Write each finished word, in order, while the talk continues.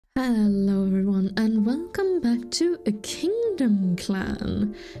Hello everyone and welcome back to a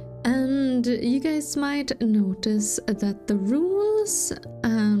KingdomClan. And you guys might notice that the rules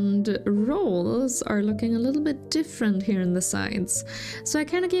and roles are looking a little bit different here in the sides. So I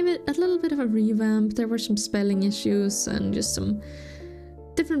kind of gave it a little bit of a revamp. There were some spelling issues and just some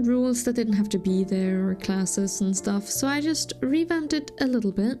different rules that didn't have to be there, or classes and stuff. So I just revamped it a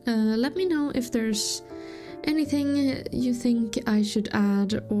little bit. Let me know if there's anything you think I should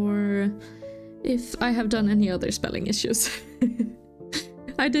add, or if I have done any other spelling issues.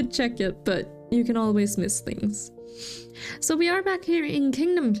 I did check it, but you can always miss things. So we are back here in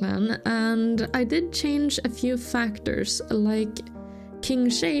KingdomClan, and I did change a few factors, like King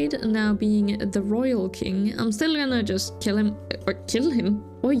Shade now being the royal king. I'm still gonna just kill him, or kill him?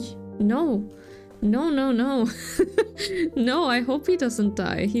 Oi, no. No, no, no. No, I hope he doesn't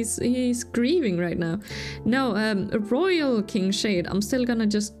die. He's grieving right now. No, Royal King Shade, I'm still gonna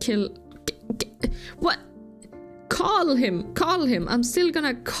just kill... What? Call him! Call him! I'm still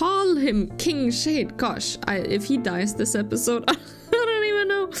gonna call him King Shade. Gosh, if he dies this episode, I don't even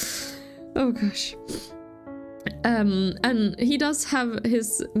know. Oh gosh. And he does have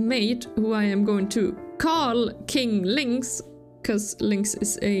his mate, who I am going to call King Lynx, because Lynx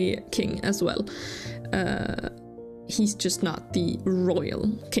is a king as well. He's just not the royal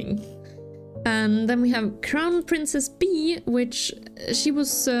king. And then we have Crown Princess B, which she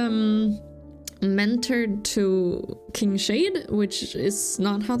was mentored to King Shade, which is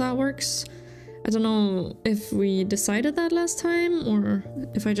not how that works. I don't know if we decided that last time or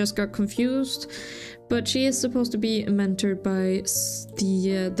if I just got confused, but she is supposed to be mentored by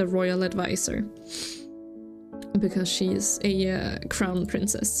the royal advisor, because she's a crown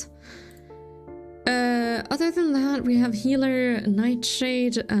princess. Other than that, we have Healer,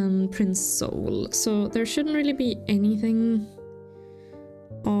 Nightshade, and Prince Soul. So there shouldn't really be anything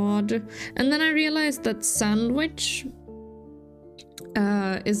odd. And then I realized that Sandwich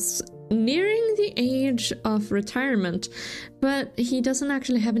is nearing the age of retirement, but he doesn't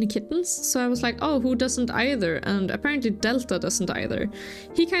actually have any kittens. So I was like, oh, who doesn't either? And apparently Delta doesn't either.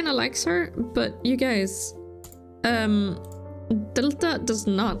 He kind of likes her, but you guys... Delta does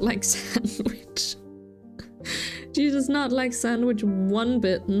not like Sandwich. She does not like Sandwich one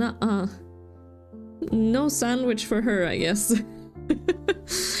bit. Nuh-uh. No Sandwich for her, I guess.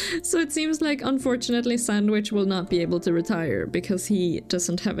 So it seems like, unfortunately, Sandwich will not be able to retire because he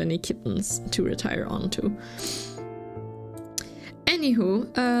doesn't have any kittens to retire onto. Anywho,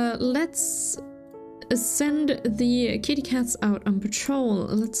 let's send the kitty cats out on patrol.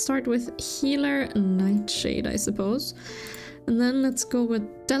 Let's start with Healer Nightshade, I suppose. And then let's go with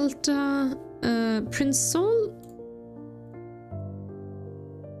Delta. Prince Soul?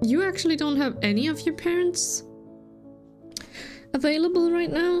 You actually don't have any of your parents available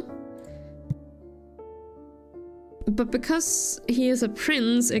right now? But because he is a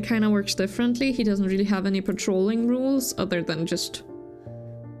prince, it kind of works differently. He doesn't really have any patrolling rules other than just...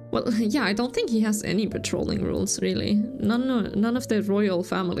 Well, yeah, I don't think he has any patrolling rules, really. None of the royal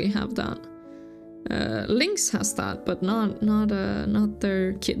family have that. Lynx has that, but not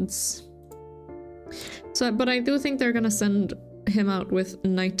their kids. So, but I do think they're gonna send him out with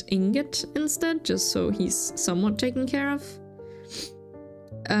Night Ingot instead, just so he's somewhat taken care of.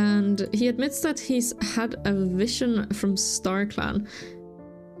 And he admits that he's had a vision from StarClan.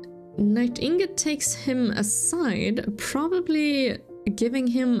 Night Ingot takes him aside, probably giving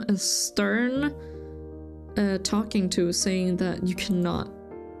him a stern talking to, saying that you cannot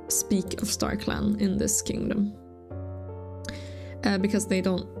speak of StarClan in this kingdom. Because they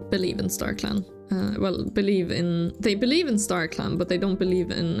don't believe in StarClan. Well, they believe in StarClan, but they don't believe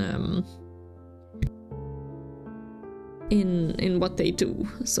in what they do,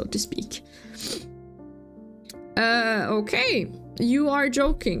 so to speak. Okay, you are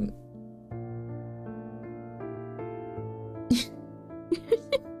joking.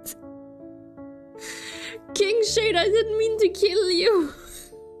 King Shade, I didn't mean to kill you.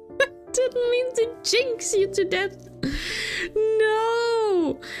 I didn't mean to jinx you to death.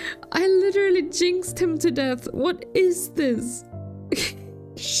 No! I literally jinxed him to death. What is this?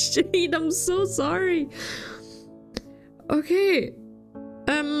 Shade, I'm so sorry. Okay.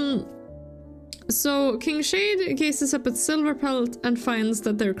 So King Shade gazes up at Silverpelt and finds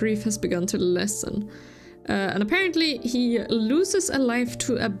that their grief has begun to lessen. And apparently he loses a life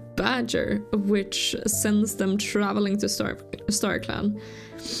to a badger, which sends them traveling to StarClan.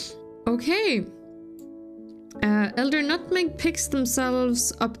 Okay. Elder Nutmeg picks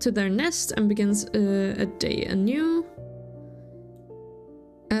themselves up to their nest and begins a day anew.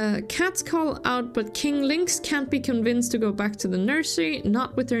 Cats call out, but King Lynx can't be convinced to go back to the nursery,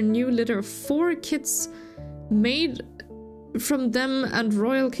 not with their new litter of 4 kids made from them and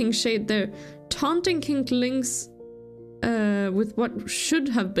Royal King Shade. They're taunting King Lynx with what should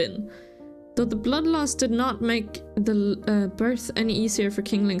have been. Though the blood loss did not make the birth any easier for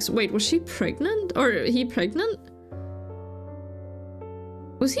King Lynx. Wait, was she pregnant? Or he pregnant?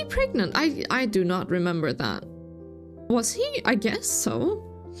 Was he pregnant? I do not remember that. Was he? I guess so.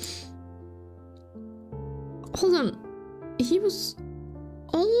 Hold on. He was...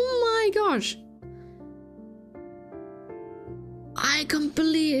 Oh my gosh. I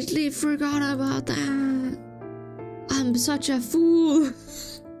completely forgot about that. I'm such a fool.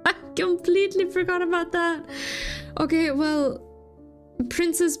 I completely forgot about that. Okay, well,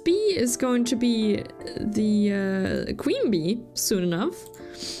 Princess Bee is going to be the Queen Bee soon enough.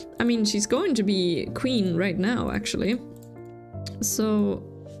 I mean, she's going to be queen right now, actually. So,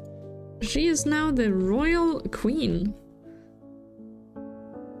 she is now the Royal Queen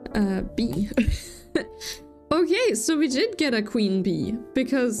Bee. Okay, so we did get a Queen Bee,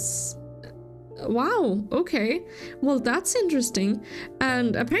 because... Wow, okay. Well, that's interesting.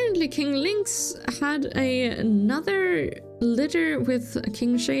 And apparently King Lynx had another litter with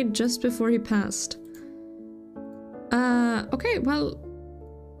King Shade just before he passed. Okay, well,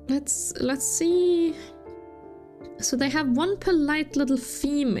 let's see. So they have one polite little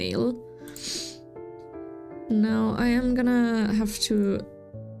female. Now I am gonna have to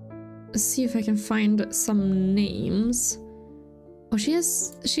see if I can find some names. Oh, she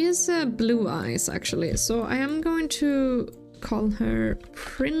has blue eyes, actually. So I am going to call her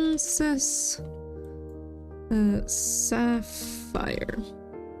Princess Sapphire.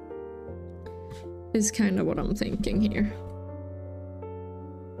 Is kind of what I'm thinking here.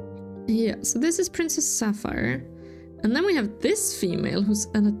 Yeah, so this is Princess Sapphire. And then we have this female who's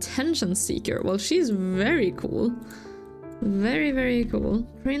an attention seeker. Well, she's very cool. Very, very cool.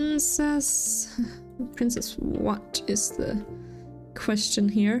 Princess what is the question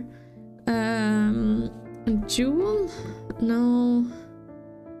here? Jewel? No.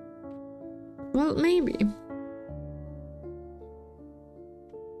 Well, maybe.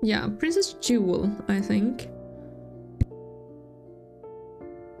 Yeah, Princess Jewel, I think.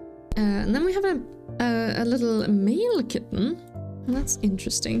 And then we have a little male kitten. And that's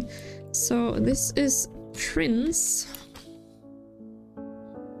interesting. So this is Prince.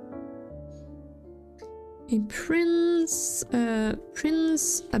 A Prince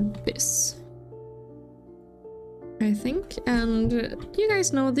Abyss, I think. And you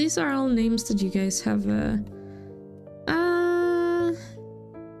guys know these are all names that you guys have.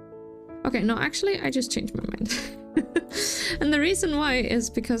 Okay, no, actually, I just changed my mind. And the reason why is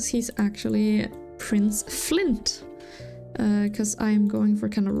because he's actually Prince Flint. Because I'm going for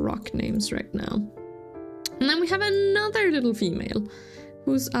kind of rock names right now. And then we have another little female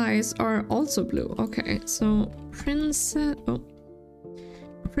whose eyes are also blue. Okay, so Princess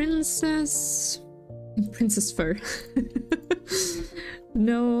Fur.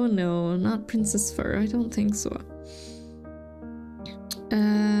 No, not Princess Fur. I don't think so.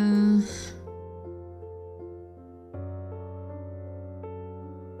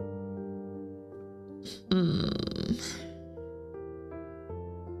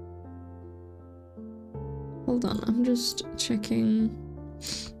 Hold on, I'm just checking.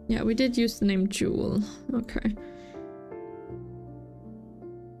 Yeah, we did use the name Jewel. Okay.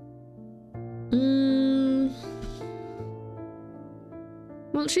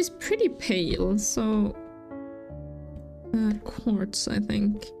 Well, she's pretty pale, so... quartz, I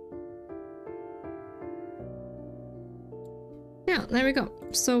think. Yeah, there we go.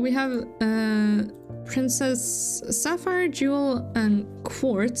 So we have Princess Sapphire, Jewel, and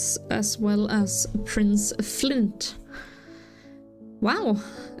Quartz, as well as Prince Flint. Wow!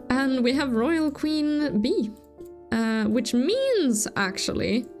 And we have Royal Queen Bee, which means,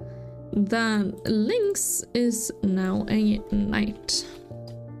 actually, that Lynx is now a knight.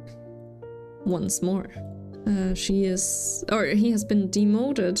 Once more. He has been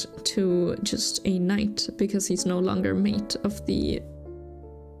demoted to just a knight because he's no longer mate of the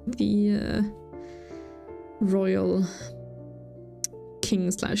royal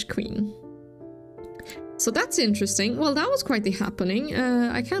king/queen. So that's interesting. Well, that was quite the happening.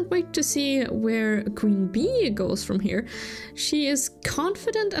 I can't wait to see where Queen Bee goes from here. She is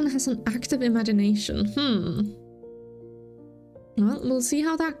confident and has an active imagination. Well, we'll see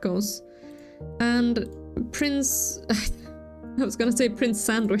how that goes. And Prince... I was gonna say Prince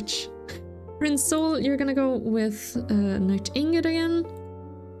Sandwich. Prince Soul, you're gonna go with Knight Ingrid again.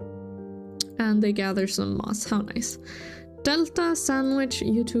 And they gather some moss. How nice. Delta, Sandwich,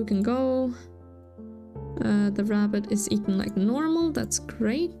 you two can go. The rabbit is eaten like normal, that's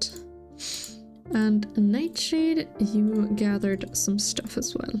great. And Nightshade, you gathered some stuff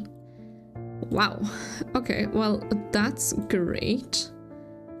as well. Wow, okay, well, that's great.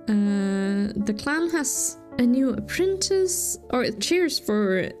 The clan has a new apprentice, or cheers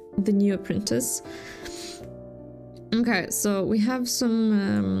for the new apprentice. Okay, so we have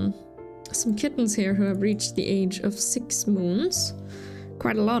some kittens here who have reached the age of 6 moons.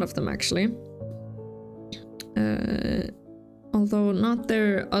 Quite a lot of them, actually. Although not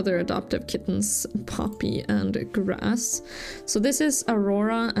their other adoptive kittens, Poppy and Grass. So this is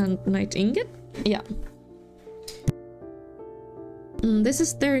Aurora and Night Ingot? Yeah. This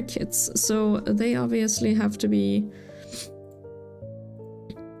is their kids, so they obviously have to be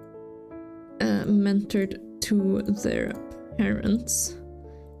mentored to their parents.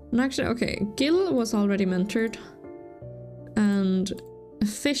 And actually, okay, Gil was already mentored. And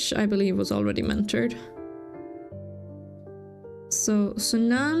Fish, I believe, was already mentored. So,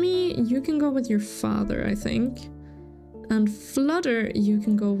 Tsunami, you can go with your father, I think. And Flutter, you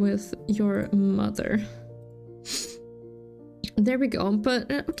can go with your mother. There we go,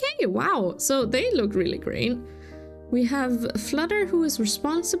 but okay, wow. So they look really great. We have Flutter, who is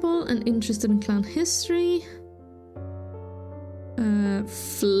responsible and interested in clan history.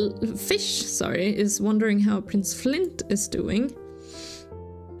 Fish, sorry, is wondering how Prince Flint is doing.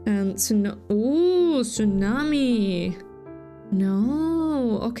 And Tsunami.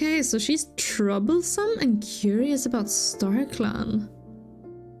 No, okay, so she's troublesome and curious about StarClan.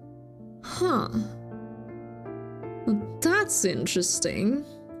 Huh. Well, that's interesting.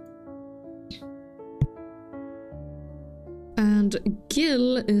 And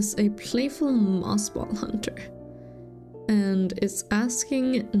Gil is a playful mossball hunter and is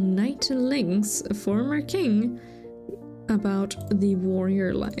asking Knight Lynx, a former king, about the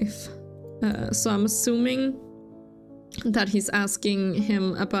warrior life. So I'm assuming that he's asking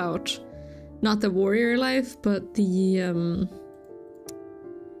him about not the warrior life, but the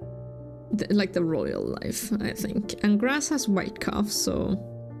like the royal life, I think. And Grass has white cough, so...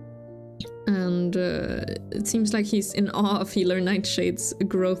 And it seems like he's in awe of Healer Nightshade's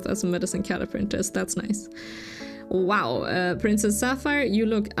growth as a medicine cat apprentice. That's nice. Wow, Princess Sapphire, you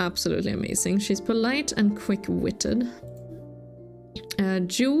look absolutely amazing. She's polite and quick-witted.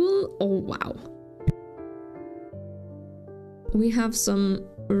 Jewel, oh wow. We have some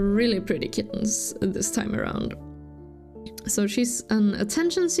really pretty kittens this time around. So she's an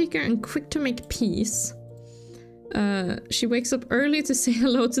attention seeker and quick to make peace. She wakes up early to say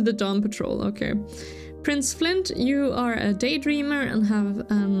hello to the Dawn Patrol, okay. Prince Flint, you are a daydreamer and have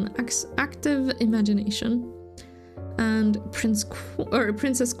an active imagination. And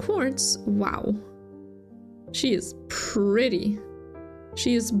Princess Quartz, wow. She is pretty.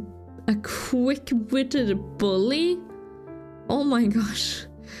 She is a quick-witted bully. Oh my gosh.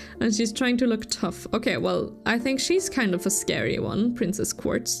 And she's trying to look tough. Okay, well, I think she's kind of a scary one, Princess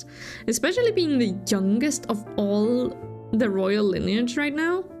Quartz. Especially being the youngest of all the royal lineage right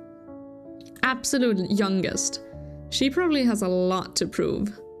now. Absolute youngest. She probably has a lot to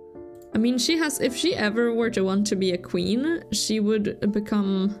prove. I mean, she has, if she ever were to want to be a queen, she would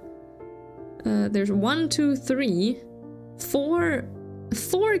become... there's 4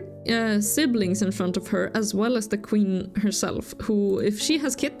 siblings in front of her, as well as the queen herself, who, if she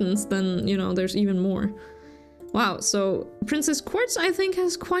has kittens, then, you know, there's even more. Wow, so Princess Quartz, I think,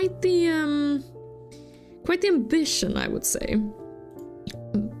 has quite the ambition, I would say.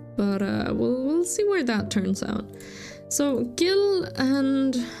 But we'll see where that turns out. So Gil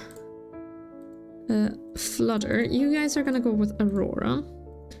and Flutter, you guys are gonna go with Aurora.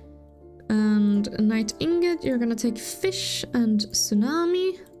 And Night Ingot, you're gonna take Fish and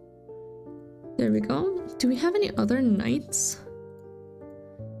Tsunami. There we go. Do we have any other knights?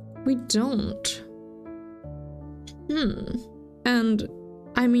 We don't. And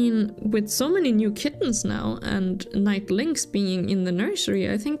I mean, with so many new kittens now and Night Lynx being in the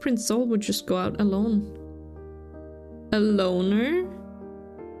nursery, I think Prince Sol would just go out alone. A loner?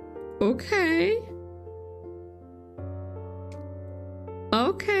 Okay.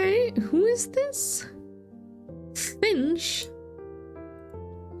 Okay, who is this? Finch?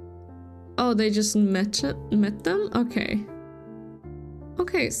 Oh, they just met them? Okay.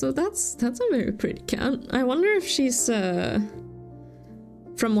 Okay, so that's a very pretty cat. I wonder if she's from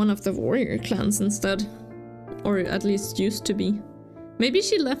one of the warrior clans instead. Or at least used to be. Maybe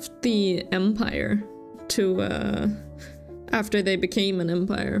she left the empire to after they became an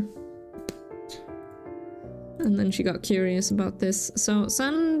empire. And then she got curious about this. So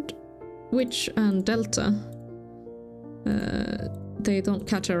Sandwich and Delta, they don't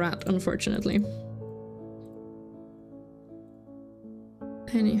catch a rat, unfortunately.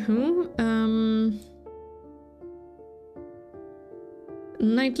 Anywho,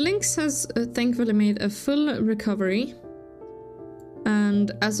 Knight Lynx has thankfully made a full recovery,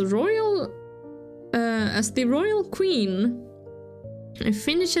 and as the royal queen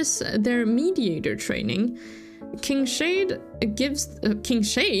finishes their mediator training, King Shade gives King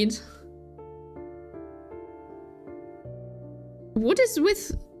Shade. What is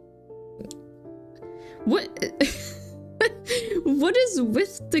with what? What is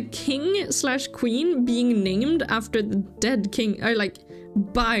with the king/queen being named after the dead king, or like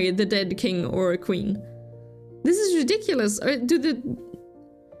by the dead king or queen? This is ridiculous. Are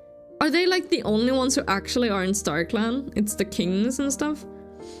they like the only ones who actually are in StarClan? It's the kings and stuff.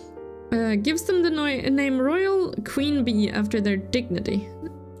 Gives them the name Royal Queen Bee after their dignity.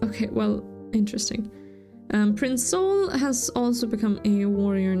 Okay, well, interesting. Prince Sol has also become a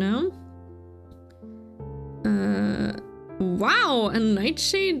warrior now. Wow, and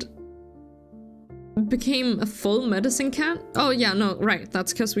Nightshade became a full medicine cat? Oh yeah, no, right,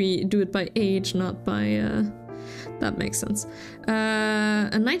 that's because we do it by age, not by, that makes sense.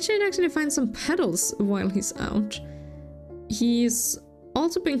 And Nightshade actually finds some petals while he's out. He's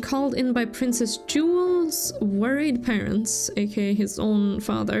also been called in by Princess Jewel's worried parents, aka his own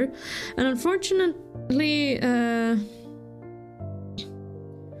father, and unfortunately,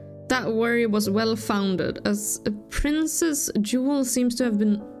 that worry was well founded, as Princess Jewel seems to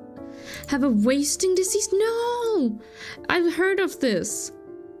have a wasting disease. No! I've heard of this.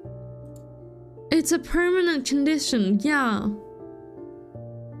 It's a permanent condition, yeah.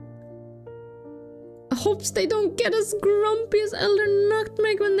 Hopes they don't get as grumpy as Elder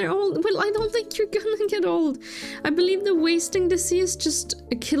Nutmeg when they're old. Well, I don't think you're gonna get old. I believe the wasting disease just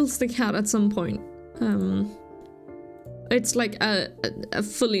kills the cat at some point. It's like a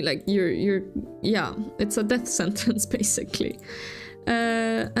fully, like, yeah, it's a death sentence, basically.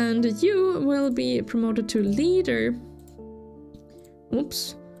 And you will be promoted to leader.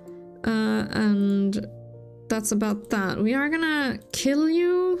 Oops. And that's about that. We are gonna kill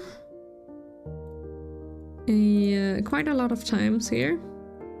you quite a lot of times here.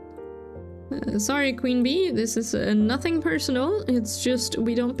 Sorry, Queen Bee, this is nothing personal. It's just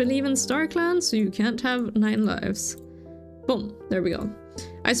we don't believe in StarClan, so you can't have 9 lives. Boom, there we go.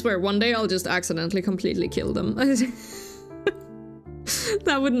 I swear, one day I'll just accidentally completely kill them.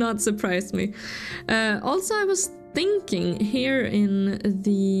 That would not surprise me. Also, I was thinking here in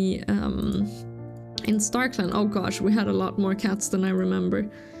the in StarClan, oh gosh, we had a lot more cats than I remember.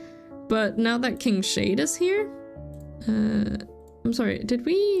 But now that King Shade is here, I'm sorry, did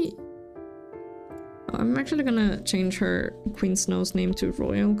we? Oh, I'm actually gonna change her Queen Snow's name to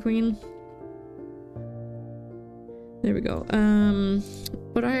Royal Queen. There we go.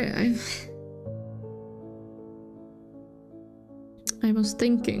 But I was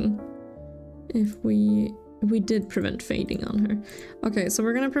thinking if we did prevent fading on her. Okay, so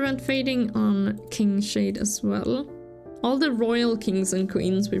we're gonna prevent fading on King Shade as well. All the royal kings and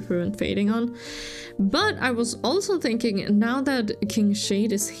queens we prevent fading on. But I was also thinking, now that King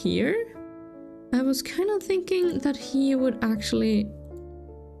Shade is here, I was kind of thinking that he would actually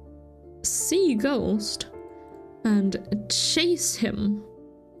see Ghost and chase him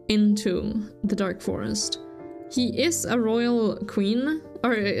into the Dark Forest. He is a royal queen,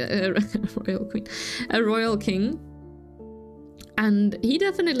 or a royal king. And he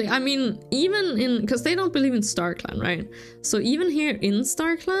definitely, I mean, even in, because they don't believe in StarClan, right? So even here in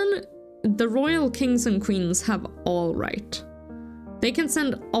StarClan, the royal kings and queens have all right. They can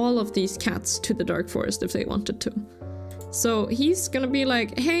send all of these cats to the Dark Forest if they wanted to. So he's gonna be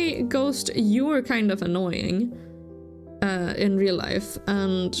like, hey, Ghost, you are kind of annoying in real life,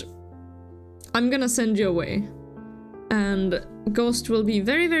 and I'm gonna send you away. And Ghost will be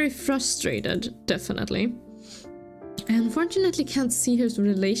very, very frustrated, definitely. I unfortunately can't see his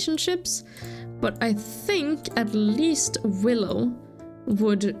relationships, but I think at least Willow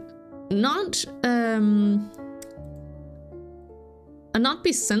would not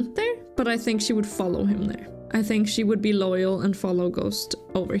be sent there, but I think she would follow him there. I think she would be loyal and follow Ghost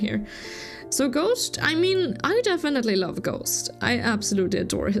over here. So Ghost, I mean, I definitely love Ghost. I absolutely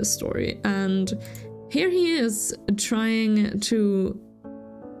adore his story, and here he is trying to,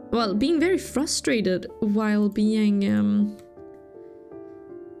 well, being very frustrated while being,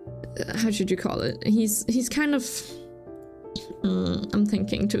 how should you call it? He's kind of, I'm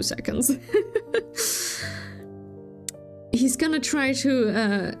thinking 2 seconds. He's gonna try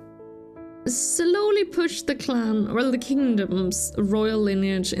to slowly push the clan, well, the kingdom's royal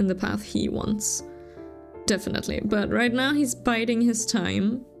lineage in the path he wants. definitely. But right now he's biding his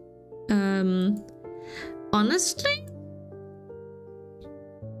time. Honestly,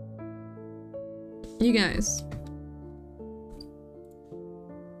 you guys,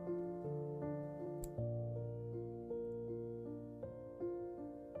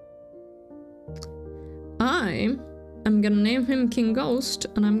 I am gonna name him King Ghost,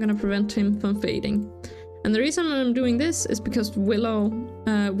 and I'm gonna prevent him from fading. And the reason I'm doing this is because Willow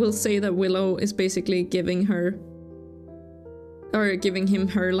will say that Willow is basically giving her, or giving him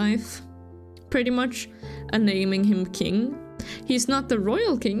her life, pretty much, and naming him king. He's not the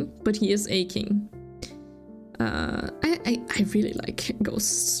royal king, but he is a king. I really like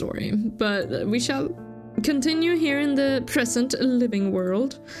Ghost's story, but we shall continue here in the present living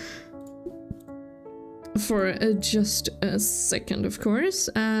world for just a second, of course.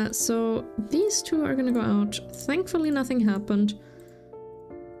 So these two are gonna go out. Thankfully nothing happened.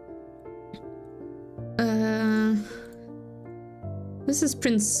 This is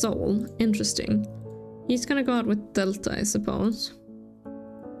Prince Soul. Interesting. He's gonna go out with Delta, I suppose.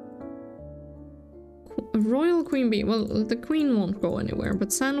 Royal Queen Bee. Well, the queen won't go anywhere,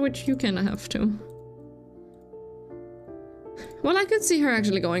 but Sandwich, you kinda have to. Well, I could see her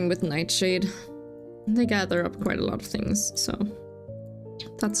actually going with Nightshade. They gather up quite a lot of things, so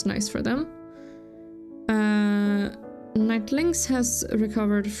that's nice for them. Night Lynx has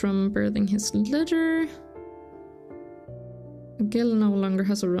recovered from birthing his litter. Gil no longer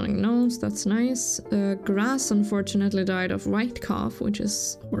has a running nose, that's nice. Grass unfortunately died of white cough, which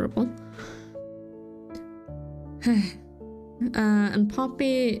is horrible. And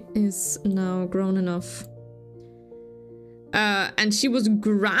Poppy is now grown enough. And she was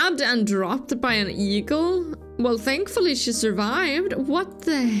grabbed and dropped by an eagle? Well, thankfully she survived. What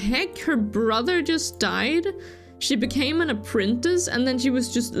the heck? Her brother just died? She became an apprentice and then she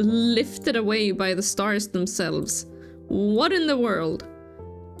was just lifted away by the stars themselves. What in the world?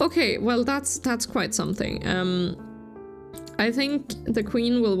 Okay, well that's quite something. I think the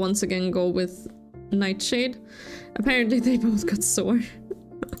queen will once again go with Nightshade. Apparently they both got sore.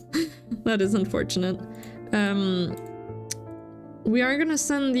 That is unfortunate. We are gonna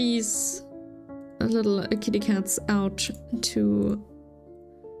send these little kitty cats out to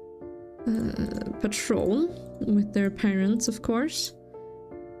patrol with their parents, of course.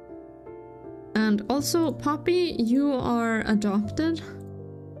 And also, Poppy, you are adopted.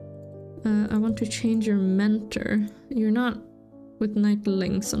 I want to change your mentor. You're not with Night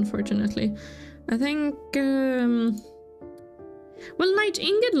Lynx, unfortunately. I think... well, Night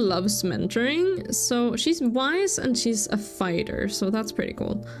Ingot loves mentoring, so she's wise and she's a fighter, so that's pretty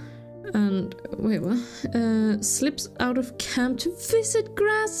cool. And, wait, what? Slips out of camp to visit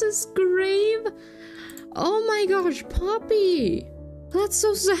Grass's grave? Oh my gosh, Poppy! That's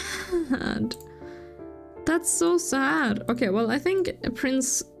so sad. That's so sad. Okay, well, I think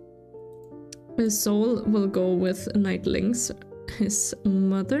Prince Soul will go with Night Lynx, his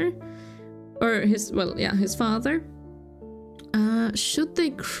mother. Or his, well, yeah, his father. Should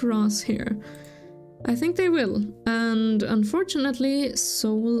they cross here? I think they will. And unfortunately,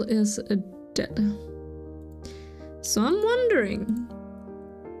 Soul is dead. So I'm wondering.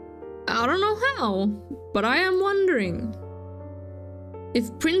 I don't know how, but I am wondering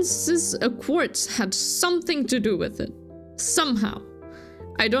if Princess Quartz had something to do with it. Somehow.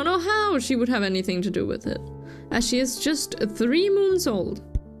 I don't know how she would have anything to do with it, as she is just 3 moons old.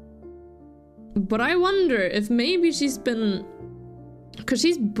 But I wonder if maybe she's been... because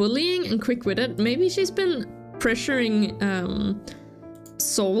she's bullying and quick-witted, maybe she's been pressuring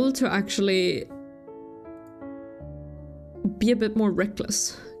Soul to actually be a bit more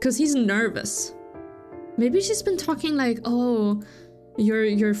reckless. Because he's nervous. Maybe she's been talking like, oh,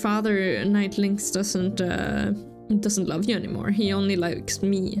 your father, Night Lynx, doesn't love you anymore. He only likes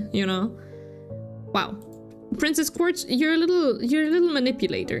me, you know? Wow. Princess Quartz, you're a little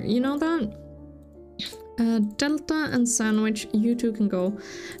manipulator, you know that? Delta and Sandwich, you two can go.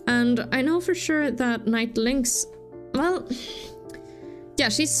 And I know for sure that Night Lynx, well, yeah,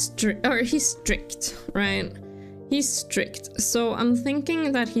 he's strict, right? He's strict. So I'm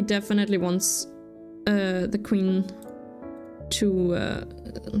thinking that he definitely wants the queen to,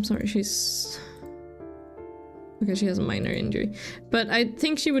 I'm sorry, she's... okay, she has a minor injury. But I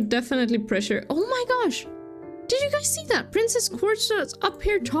think she would definitely pressure... oh my gosh! Did you guys see that? Princess Quartz is up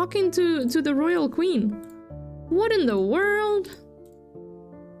here talking to the royal queen. What in the world?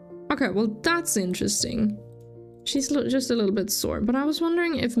 Okay, well that's interesting. She's just a little bit sore, but I was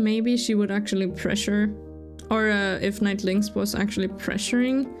wondering if maybe she would actually pressure, or if Night Lynx was actually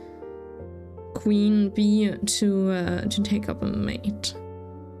pressuring Queen Bee to take up a mate.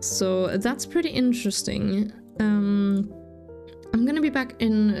 So that's pretty interesting. I'm gonna be back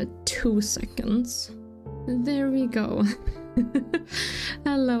in 2 seconds. There we go.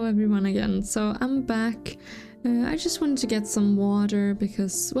 Hello everyone again. So I'm back. I just wanted to get some water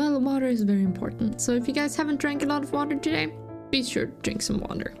because, well, water is very important. So if you guys haven't drank a lot of water today, be sure to drink some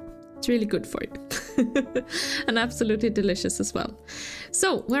water. It's really good for you. And absolutely delicious as well.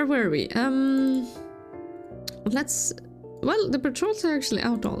 So where were we? Well, the patrols are actually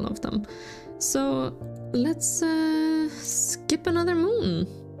out, all of them. So let's skip another moon.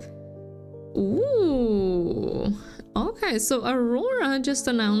 Ooh. Okay, so Aurora just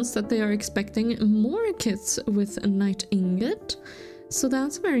announced that they are expecting more kits with a Night Ingot. So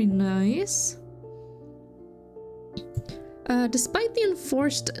that's very nice. Despite the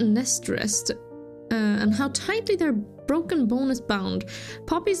enforced nest rest and how tightly their broken bone is bound,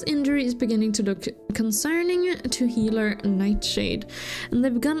 Poppy's injury is beginning to look concerning to healer Nightshade, and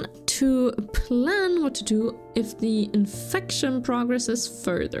they've begun to plan what to do if the infection progresses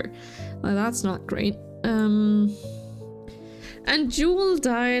further. Well, that's not great. And Jewel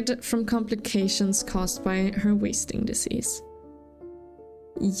died from complications caused by her wasting disease.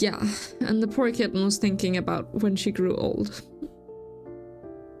 Yeah, and the poor kitten was thinking about when she grew old.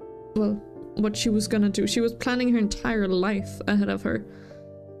 Well, what she was gonna do. She was planning her entire life ahead of her.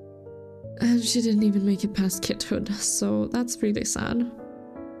 And she didn't even make it past kithood, so that's really sad.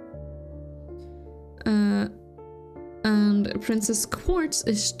 And Princess Quartz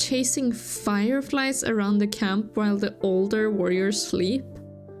is chasing fireflies around the camp while the older warriors sleep.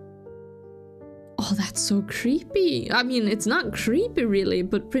 Oh, that's so creepy. I mean, it's not creepy really,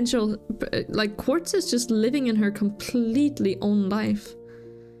 but Quartz is just living in her completely own life.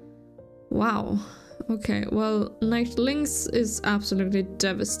 Wow. Okay, well, Night Lynx is absolutely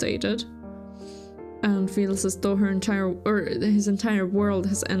devastated and feels as though his entire world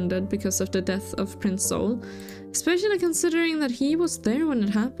has ended because of the death of Prince Sol, especially considering that he was there when it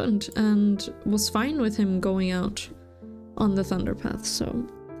happened and was fine with him going out on the Thunderpath, so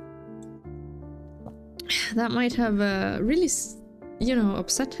that might have really, you know,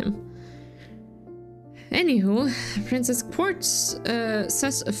 upset him. Anywho, Princess Quartz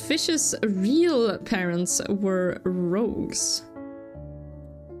says Fish's real parents were rogues.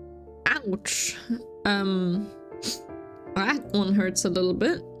 Ouch. That one hurts a little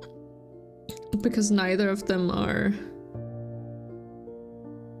bit. Because neither of them are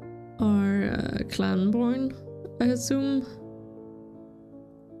clan-born, I assume.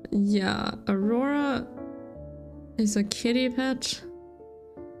 Yeah, Aurora is a kitty pet.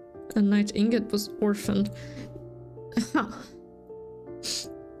 And Night Ingot was orphaned. Huh.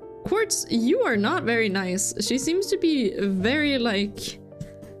 Quartz, you are not very nice. She seems to be very, like...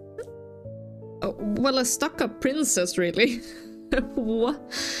 well, a stuck-up princess, really. What?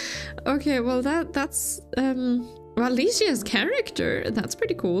 Okay, well, that's... well, at least she has character. That's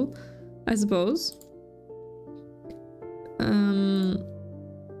pretty cool, I suppose.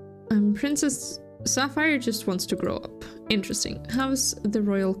 Princess Sapphire just wants to grow up. Interesting. How's the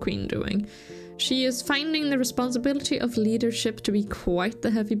Royal Queen doing? She is finding the responsibility of leadership to be quite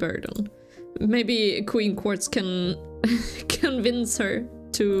the heavy burden. Maybe Queen Quartz can convince her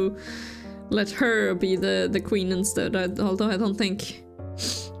to let her be the queen instead, although I don't think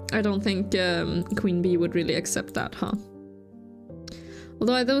Queen Bee would really accept that, huh?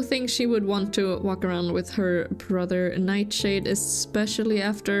 Although I do think she would want to walk around with her brother Nightshade, especially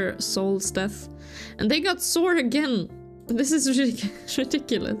after Sol's death. And they got sore again! This is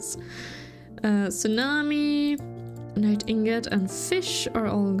ridiculous. Tsunami, Night Ingot, and Fish are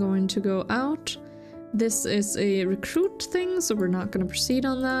all going to go out. This is a recruit thing, so we're not going to proceed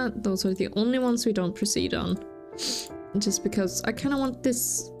on that. Those are the only ones we don't proceed on. Just because I kind of want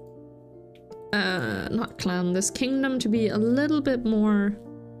this... not clan, this kingdom to be a little bit more...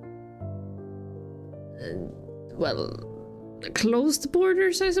 well, closed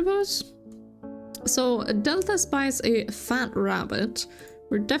borders, I suppose? So, Delta spies a fat rabbit.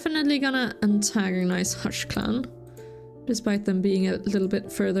 We're definitely gonna antagonize Hush Clan, despite them being a little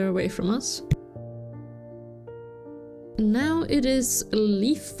bit further away from us. Now it is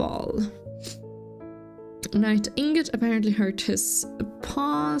Leaffall. Night Ingot apparently hurt his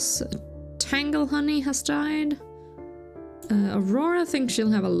paws. Tangle Honey has died. Aurora thinks she'll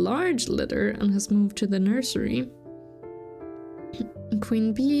have a large litter and has moved to the nursery.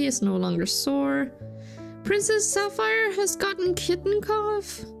 Queen Bee is no longer sore. Princess Sapphire has gotten kitten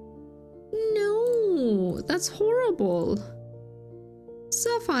cough. No, that's horrible.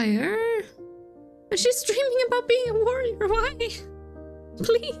 Sapphire? She's dreaming about being a warrior. Why?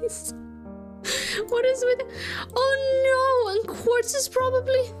 Please. What is with... Oh no! And Quartz is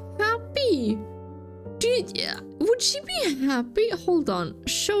probably happy. Would she be happy? Hold on.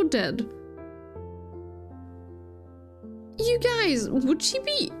 Show dead. You guys, would she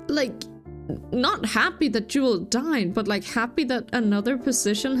be, like, not happy that Jewel died, but, like, happy that another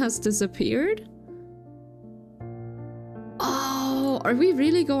position has disappeared? Oh, are we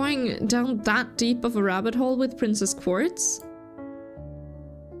really going down that deep of a rabbit hole with Princess Quartz?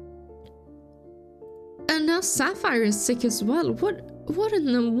 And now Sapphire is sick as well. What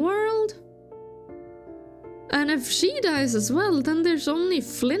in the world? And if she dies as well, then there's only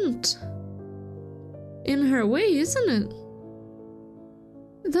Flint in her way, isn't it?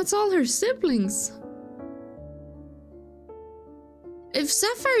 That's all her siblings. If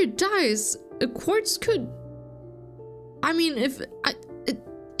Sapphire dies, Quartz could... I mean,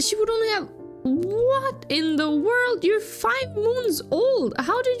 she would only have... What in the world? You're 5 moons old.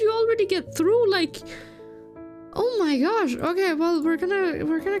 How did you already get through, like... Oh my gosh. Okay, well, we're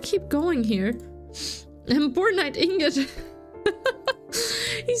gonna keep going here. And poor Knight Ingot.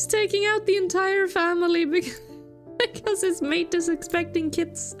 He's taking out the entire family because his mate is expecting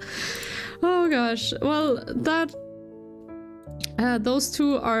kids. Oh gosh. Well, those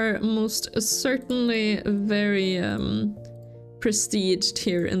two are most certainly very prestiged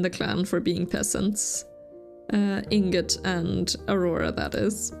here in the clan for being peasants. Ingot and Aurora, that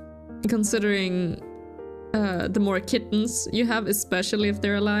is. Considering the more kittens you have, especially if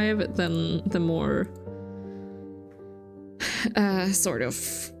they're alive, then the more sort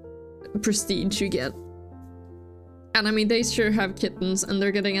of prestige you get. And I mean, they sure have kittens, and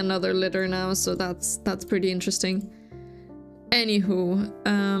they're getting another litter now, so that's pretty interesting. Anywho,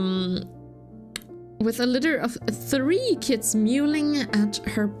 with a litter of 3 kids mewling at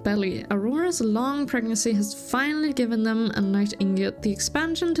her belly, Aurora's long pregnancy has finally given them and Knight Ingot the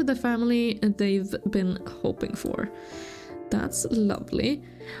expansion to the family they've been hoping for. That's lovely.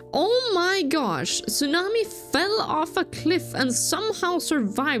 Oh my gosh! Tsunami fell off a cliff and somehow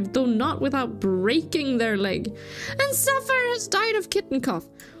survived, though not without breaking their leg. And Sapphire has died of kitten cough.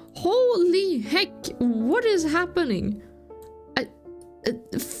 Holy heck, what is happening?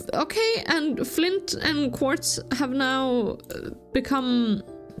 Okay, and Flint and Quartz have now become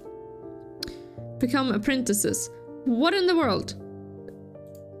apprentices. What in the world?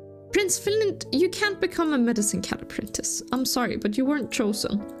 Prince Flint, you can't become a medicine cat apprentice. I'm sorry, but you weren't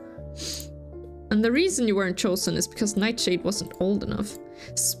chosen. And the reason you weren't chosen is because Nightshade wasn't old enough.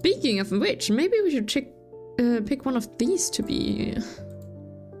 Speaking of which, maybe we should pick one of these to be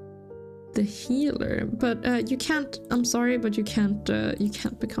the healer. But you can't, I'm sorry, but you can't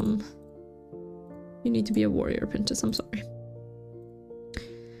become... You need to be a warrior apprentice, I'm sorry.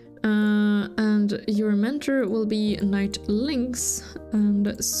 And your mentor will be Knight Lynx,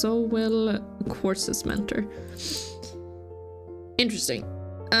 and so will Quartz's mentor. Interesting.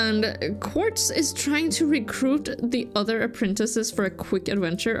 And Quartz is trying to recruit the other apprentices for a quick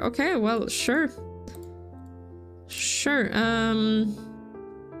adventure. Okay, well, sure. Sure,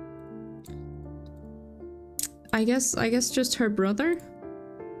 I guess just her brother?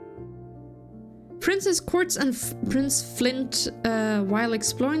 Princess Quartz and Prince Flint, while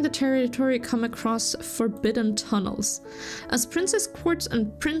exploring the territory, come across forbidden tunnels. As Princess Quartz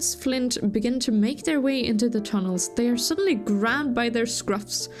and Prince Flint begin to make their way into the tunnels, they are suddenly grabbed by their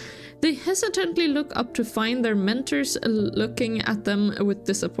scruffs. They hesitantly look up to find their mentors looking at them with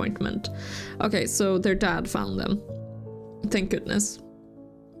disappointment. Okay, so their dad found them. Thank goodness.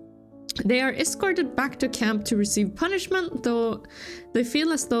 They are escorted back to camp to receive punishment, though they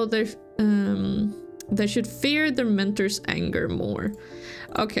feel as though they should fear their mentor's anger more.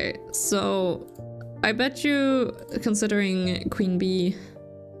 Okay, so I bet you, considering Queen Bee,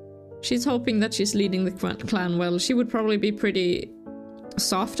 she's hoping that she's leading the clan well. She would probably be pretty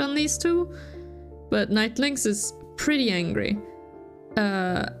soft on these two, but Knight Lynx is pretty angry.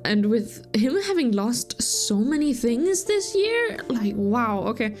 And with him having lost so many things this year, like, wow,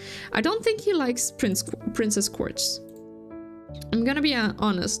 okay. I don't think he likes Princess Quartz. I'm gonna be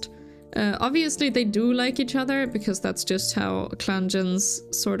honest. Obviously they do like each other, because that's just how Clangen's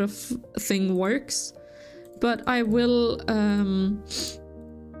sort of thing works. But I will,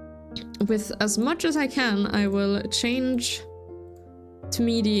 with as much as I can, I will change to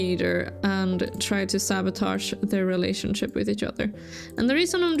mediator and try to sabotage their relationship with each other. And the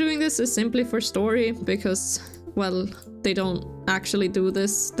reason I'm doing this is simply for story, because, well, they don't actually do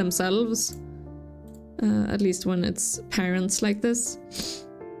this themselves. At least when it's parents like this.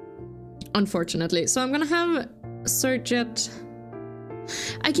 Unfortunately. So I'm gonna have Sir Jet...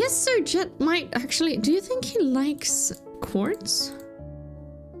 I guess Sir Jet might actually... Do you think he likes Quartz?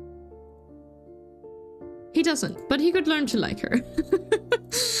 he doesn't, but he could learn to like her.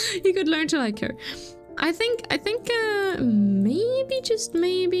 He could learn to like her. I think maybe, just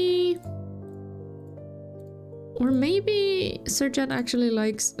maybe, or maybe Sir Jet actually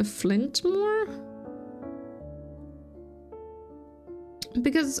likes a Flint more.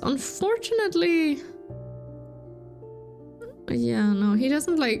 Because unfortunately, yeah, no, he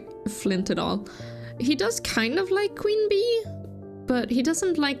doesn't like Flint at all. He does kind of like Queen Bee, but he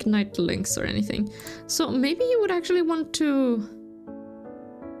doesn't like Night Lynx or anything. So maybe he would actually want to...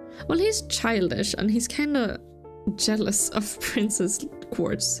 Well, he's childish and he's kind of jealous of Princess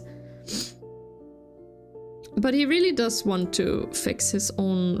Quartz. But he really does want to fix his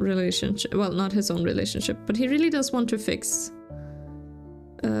own relationship. Well, not his own relationship, but he really does want to fix...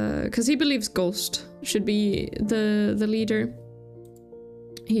 Because he believes Ghost should be the leader.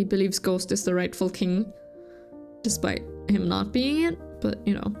 He believes Ghost is the rightful king, despite him not being it, but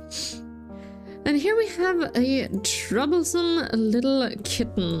you know. And here we have a troublesome little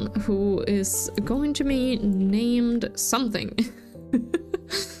kitten who is going to be named something.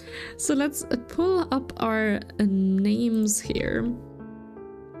 So let's pull up our names here.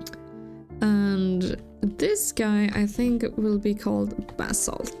 And this guy, I think, will be called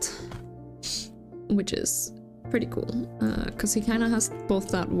Basalt, which is pretty cool, because he kind of has both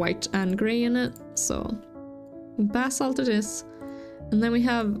that white and gray in it, so Basalt it is. And then we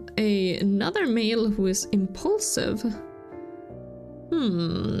have another male who is impulsive.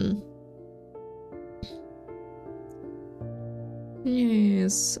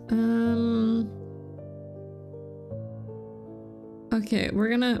 Yes. Okay, we're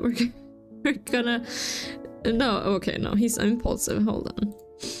gonna no, okay, no, he's impulsive. Hold on.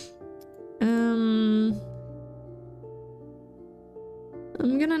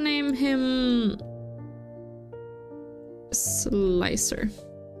 I'm gonna name him Slicer.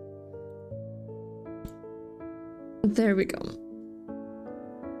 There we go.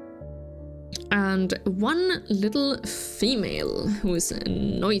 And one little female who is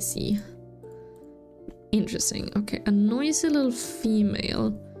noisy. Interesting. Okay, a noisy little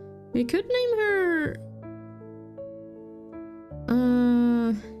female. We could name her...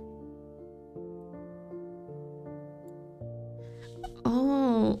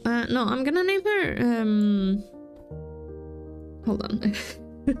 no, I'm gonna name her... Hold on.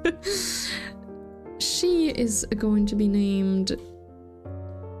 She is going to be named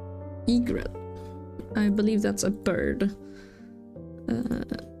Egret. I believe that's a bird.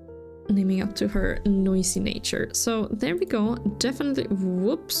 Naming up to her noisy nature. So there we go. Definitely,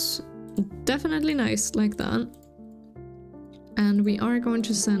 whoops. Definitely nice like that. And we are going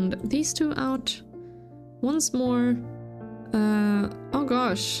to send these two out once more. Oh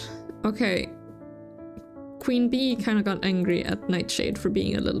gosh. Okay. Queen Bee kind of got angry at Nightshade for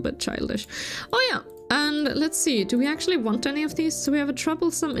being a little bit childish. Oh yeah, and let's see, do we actually want any of these? So we have a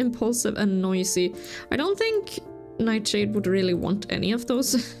troublesome, impulsive, and noisy. I don't think Nightshade would really want any of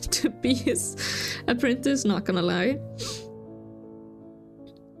those to be his apprentice, not gonna lie.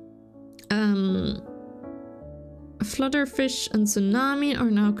 Flutterfish and Tsunami are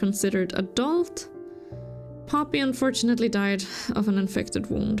now considered adult. Poppy unfortunately died of an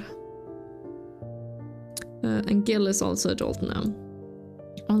infected wound. And Gil is also adult now.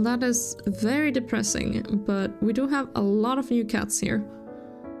 Well, that is very depressing, but we do have a lot of new cats here.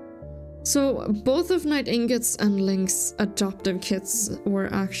 So both of Night Ingot's and Link's adoptive kids were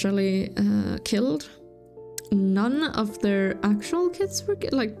actually killed. None of their actual kids were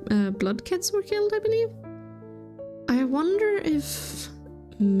blood kids were killed, I believe. I wonder if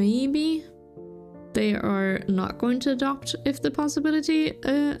maybe they are not going to adopt if the possibility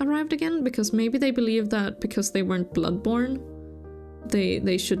arrived again, because maybe they believe that because they weren't bloodborne,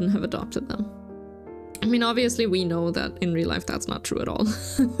 they shouldn't have adopted them. I mean, obviously we know that in real life that's not true at all.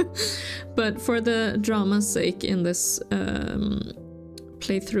 But for the drama's sake in this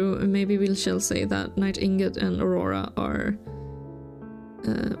playthrough, maybe we shall say that Night Ingot and Aurora are...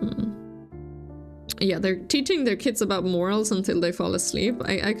 yeah, they're teaching their kids about morals until they fall asleep.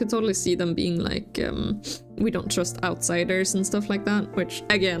 I could totally see them being like, we don't trust outsiders and stuff like that, which,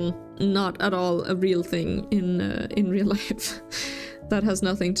 again, not at all a real thing in real life. That has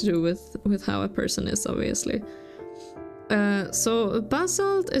nothing to do with how a person is, obviously. So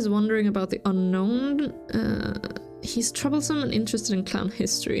Basalt is wondering about the unknown. He's troublesome and interested in clan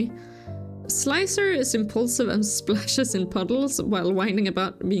history. Slicer is impulsive and splashes in puddles while whining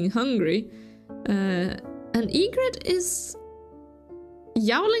about being hungry. And Egret is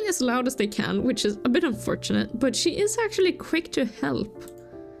yowling as loud as they can, which is a bit unfortunate, but she is actually quick to help.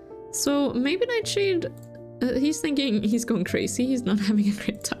 So maybe Nightshade, he's thinking he's going crazy, he's not having a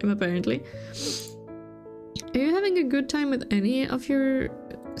great time apparently. Are you having a good time with any of your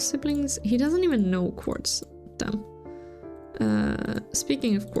siblings? He doesn't even know Quartz. Damn.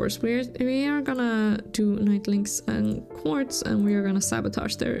 Speaking of Quartz, we are gonna do Nightlings and Quartz, and we are gonna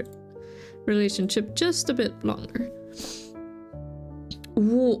sabotage their relationship just a bit longer.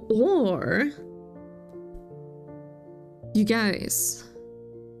 Or you guys,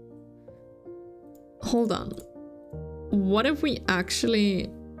 hold on. What if we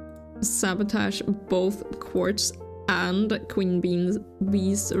actually sabotage both Quartz and Queen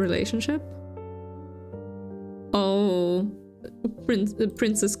Bee's relationship? Oh,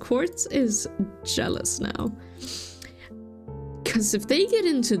 Princess Quartz is jealous now. Because if they get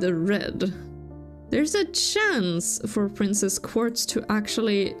into the red, there's a chance for Princess Quartz to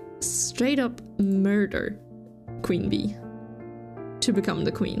actually straight up murder Queen Bee to become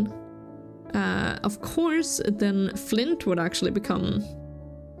the queen. Of course, then Flint would actually become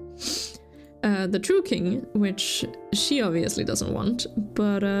the true king, which she obviously doesn't want,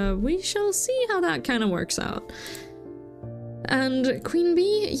 but we shall see how that kind of works out. And Queen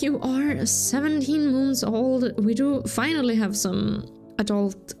Bee, you are 17 moons old. We do finally have some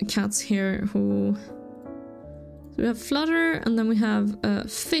adult cats here who... So we have Flutter, and then we have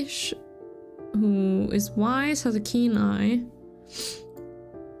Fish, who is wise, has a keen eye.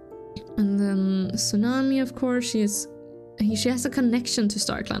 And then Tsunami, of course, she has a connection to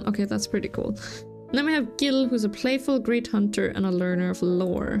StarClan. Okay, that's pretty cool. And then we have Gil, who's a playful, great hunter and a learner of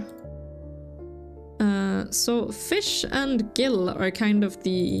lore. So Fish and Gil are kind of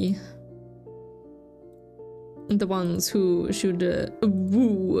the ones who should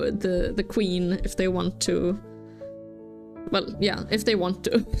woo the queen if they want to. Well, yeah, if they want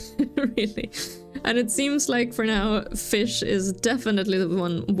to, really. And it seems like for now, Fish is definitely the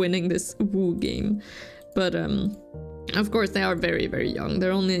one winning this woo game. But of course, they are very, very young.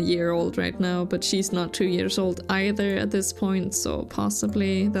 They're only a year old right now, but she's not 2 years old either at this point, so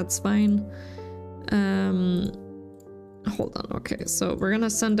possibly that's fine. Hold on, okay, so we're gonna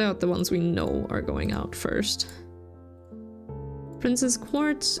send out the ones we know are going out first. Princess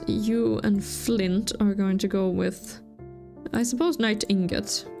Quartz, you and Flint are going to go with, I suppose, Night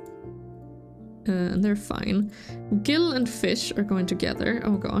Ingot. And they're fine. Gil and Fish are going together.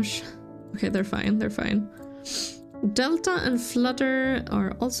 Oh gosh. Okay, they're fine, they're fine. Delta and Flutter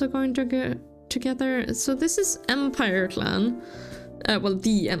are also going to go together. So this is Empire Clan. Well,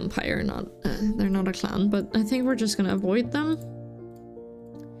 the Empire, not they're not a clan, but I think we're just gonna avoid them.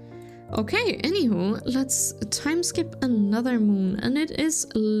 Okay, anywho, let's time skip another moon, and it is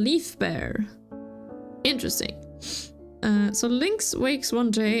Leaf Bear. Interesting. So Lynx wakes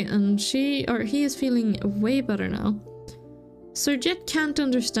one day and he is feeling way better now. Sir Jet can't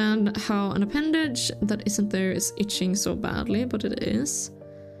understand how an appendage that isn't there is itching so badly, but it is.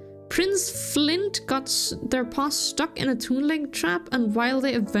 Prince Flint got their paws stuck in a toon leg trap, and while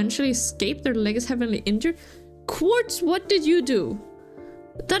they eventually escaped, their leg is heavily injured. Quartz, what did you do?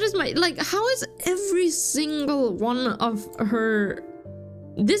 That is my... Like, how is every single one of her...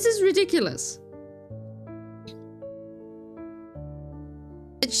 This is ridiculous.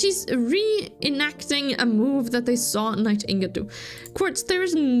 She's reenacting a move that they saw Night Ingot do. Quartz, there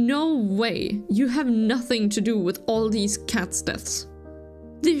is no way you have nothing to do with all these cats' deaths.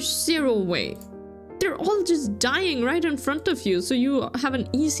 There's zero way. They're all just dying right in front of you, so you have an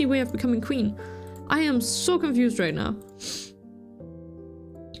easy way of becoming queen. I am so confused right now.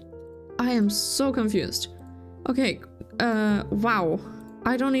 I am so confused. Okay, wow.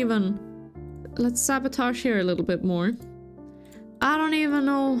 I don't even... Let's sabotage here a little bit more. I don't even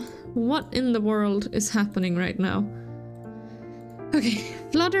know what in the world is happening right now. Okay,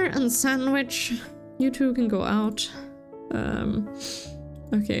 Flutter and Sandwich, you two can go out.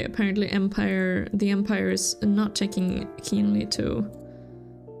 Okay, apparently the Empire is not taking keenly to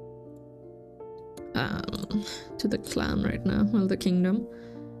the clan right now, well, the kingdom.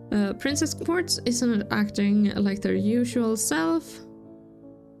 Princess Quartz isn't acting like their usual self.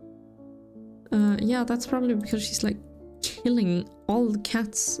 Yeah, that's probably because she's like killing all the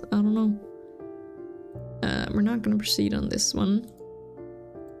cats. I don't know. We're not gonna proceed on this one.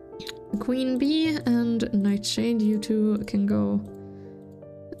 Queen Bee and Nightshade, you two can go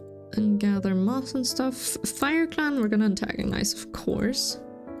and gather moss and stuff. Fire Clan, we're gonna antagonize, of course.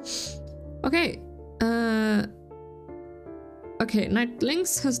 Okay. Okay, Night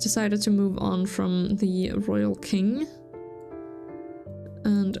Lynx has decided to move on from the Royal King.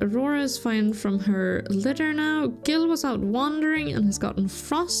 And Aurora is fine from her litter now. Gil was out wandering and has gotten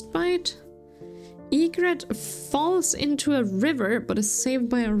frostbite. Egret falls into a river but is saved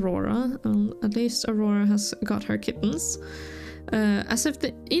by Aurora. At least Aurora has got her kittens. As if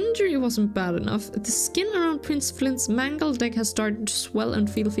the injury wasn't bad enough, the skin around Prince Flint's mangled leg has started to swell and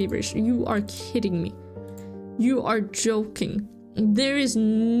feel feverish. You are kidding me. You are joking. There is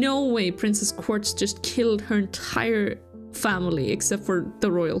no way Princess Quartz just killed her entire family except for the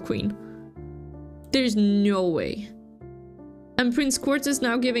Royal Queen. There's no way. And Prince Quartz is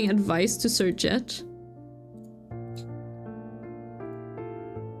now giving advice to Sir Jet.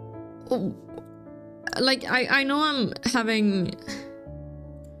 Oh. Like, I know I'm having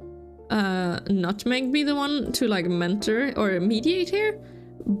Nutmeg be the one to like mentor or mediate here,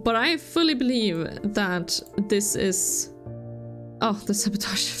 but I fully believe that this is... Oh, the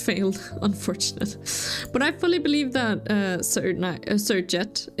sabotage failed, unfortunate. But I fully believe that Sir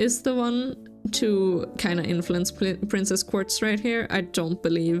Jet is the one to kind of influence Princess Quartz right here. I don't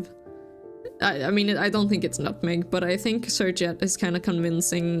believe... I mean, I don't think it's Nutmeg, but I think Sir Jet is kind of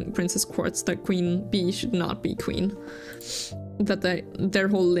convincing Princess Quartz that Queen Bee should not be queen. That their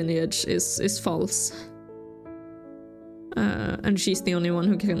whole lineage is false. And she's the only one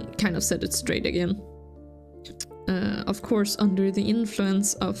who can kind of set it straight again. Of course, under the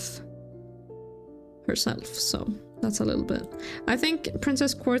influence of herself, so that's a little bit. I think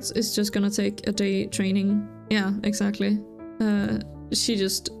Princess Quartz is just gonna take a day training. Yeah, exactly. She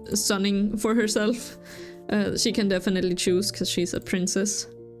just stunning for herself. She can definitely choose because she's a princess.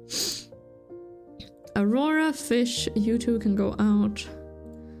 Aurora, Fish, you two can go out.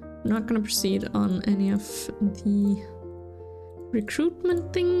 I'm not gonna proceed on any of the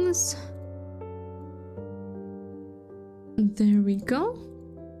recruitment things. There we go.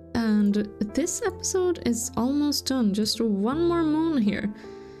 And this episode is almost done. Just one more moon here.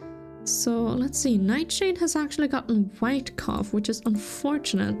 So let's see, Nightshade has actually gotten White Cough, which is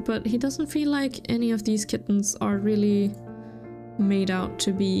unfortunate, but he doesn't feel like any of these kittens are really made out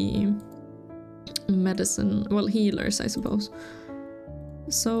to be medicine, well, healers, I suppose.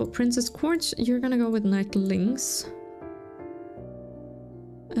 So Princess Quartz, you're gonna go with Night Lynx.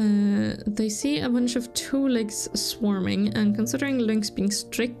 They see a bunch of 2 legs swarming, and considering Lynx being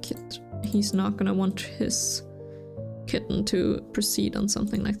strict, he's not gonna want his kitten to proceed on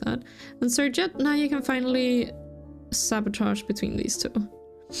something like that. And Sir Jet, now you can finally sabotage between these two.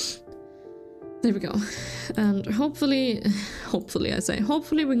 There we go. And hopefully we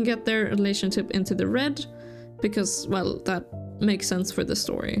can get their relationship into the red, because, well, that makes sense for the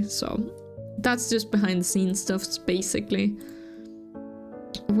story. So that's just behind the scenes stuff, basically.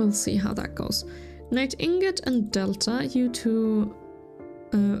 We'll see how that goes. Night Ingot and Delta, you two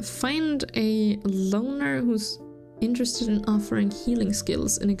find a loner who's interested in offering healing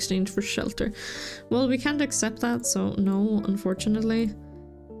skills in exchange for shelter. Well, we can't accept that, so no, unfortunately.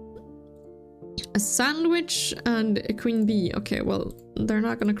 A Sandwich and a Queen Bee. Okay, well, they're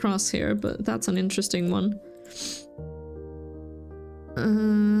not gonna cross here, but that's an interesting one.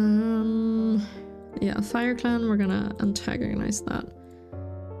 Yeah, Fire Clan, we're gonna antagonize that.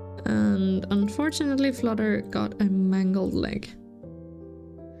 And unfortunately, Flutter got a mangled leg.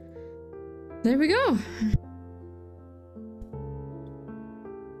 There we go.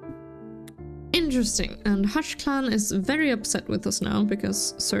 Interesting. And Hush Clan is very upset with us now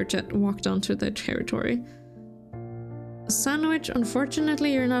because Sir Jet walked onto their territory. Sandwich,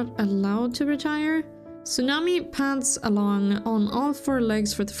 unfortunately, you're not allowed to retire. Tsunami pads along on all 4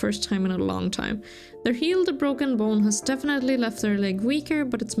 legs for the first time in a long time. Their healed broken bone has definitely left their leg weaker,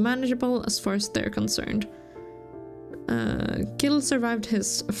 but it's manageable as far as they're concerned. Gil survived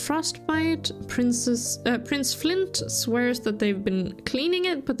his frostbite. Prince Flint swears that they've been cleaning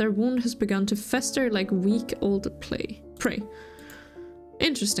it, but their wound has begun to fester like weak old prey.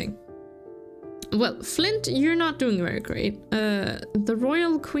 Interesting. Well, Flint, you're not doing very great. The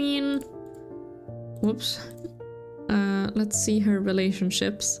Royal Queen... Whoops. Let's see her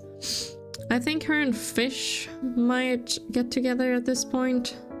relationships. I think her and Fish might get together at this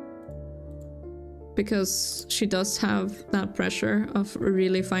point, because she does have that pressure of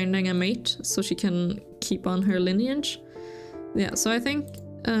really finding a mate so she can keep on her lineage. Yeah, so I think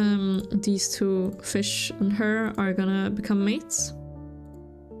these two, Fish and her, are gonna become mates.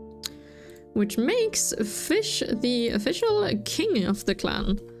 Which makes Fish the official king of the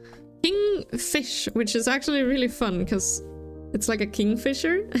clan. King Fish, which is actually really fun because it's like a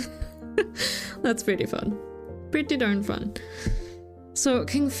kingfisher. That's pretty fun. Pretty darn fun. So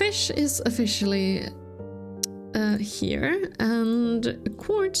King Fish is officially here, and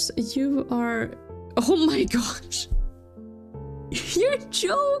Quartz, you are... Oh my gosh! You're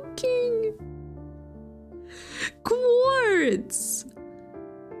joking! Quartz!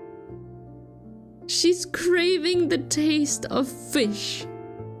 She's craving the taste of fish.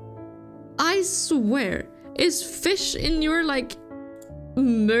 I swear, Is fish in your, like,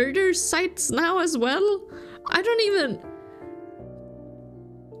 murder sites now as well? I don't even...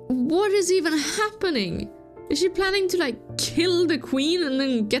 What is even happening? Is she planning to, like, kill the queen and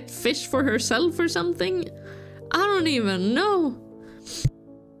then get fish for herself or something? I don't even know.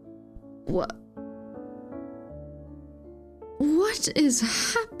 What? What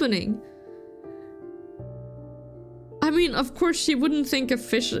is happening? I mean, of course she wouldn't think of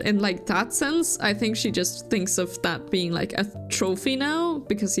fish in like that sense. I think she just thinks of that being like a trophy now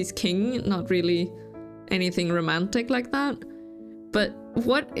because he's king, not really anything romantic like that. But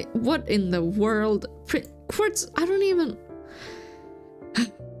what in the world? Quartz, I don't even...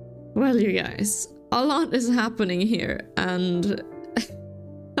 Well, you guys, a lot is happening here and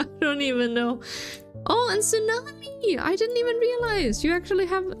I don't even know. Oh, and Tsunami! I didn't even realize you actually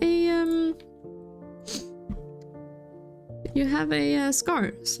have a you have a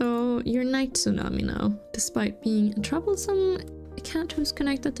scar, so you're Knight Tsunami now, despite being a troublesome cat who's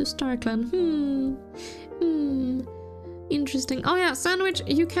connected to StarClan. Interesting. Oh yeah, Sandwich,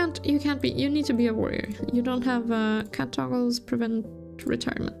 you can't be, you need to be a warrior. You don't have cat toggles prevent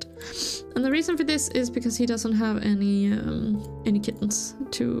retirement. And the reason for this is because he doesn't have any kittens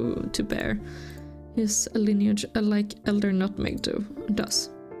to bear his lineage, like Elder Nutmeg does.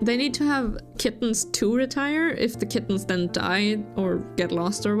 They need to have kittens to retire. If the kittens then die or get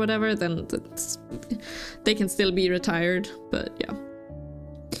lost or whatever, then they can still be retired, but yeah.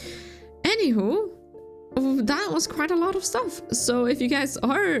 Anywho, that was quite a lot of stuff. So if you guys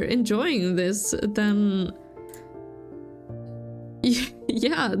are enjoying this, then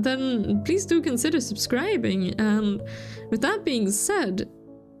yeah, then please do consider subscribing. And with that being said,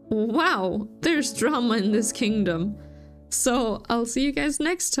 wow, there's drama in this kingdom. So I'll see you guys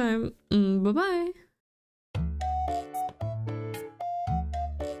next time. Bye-bye.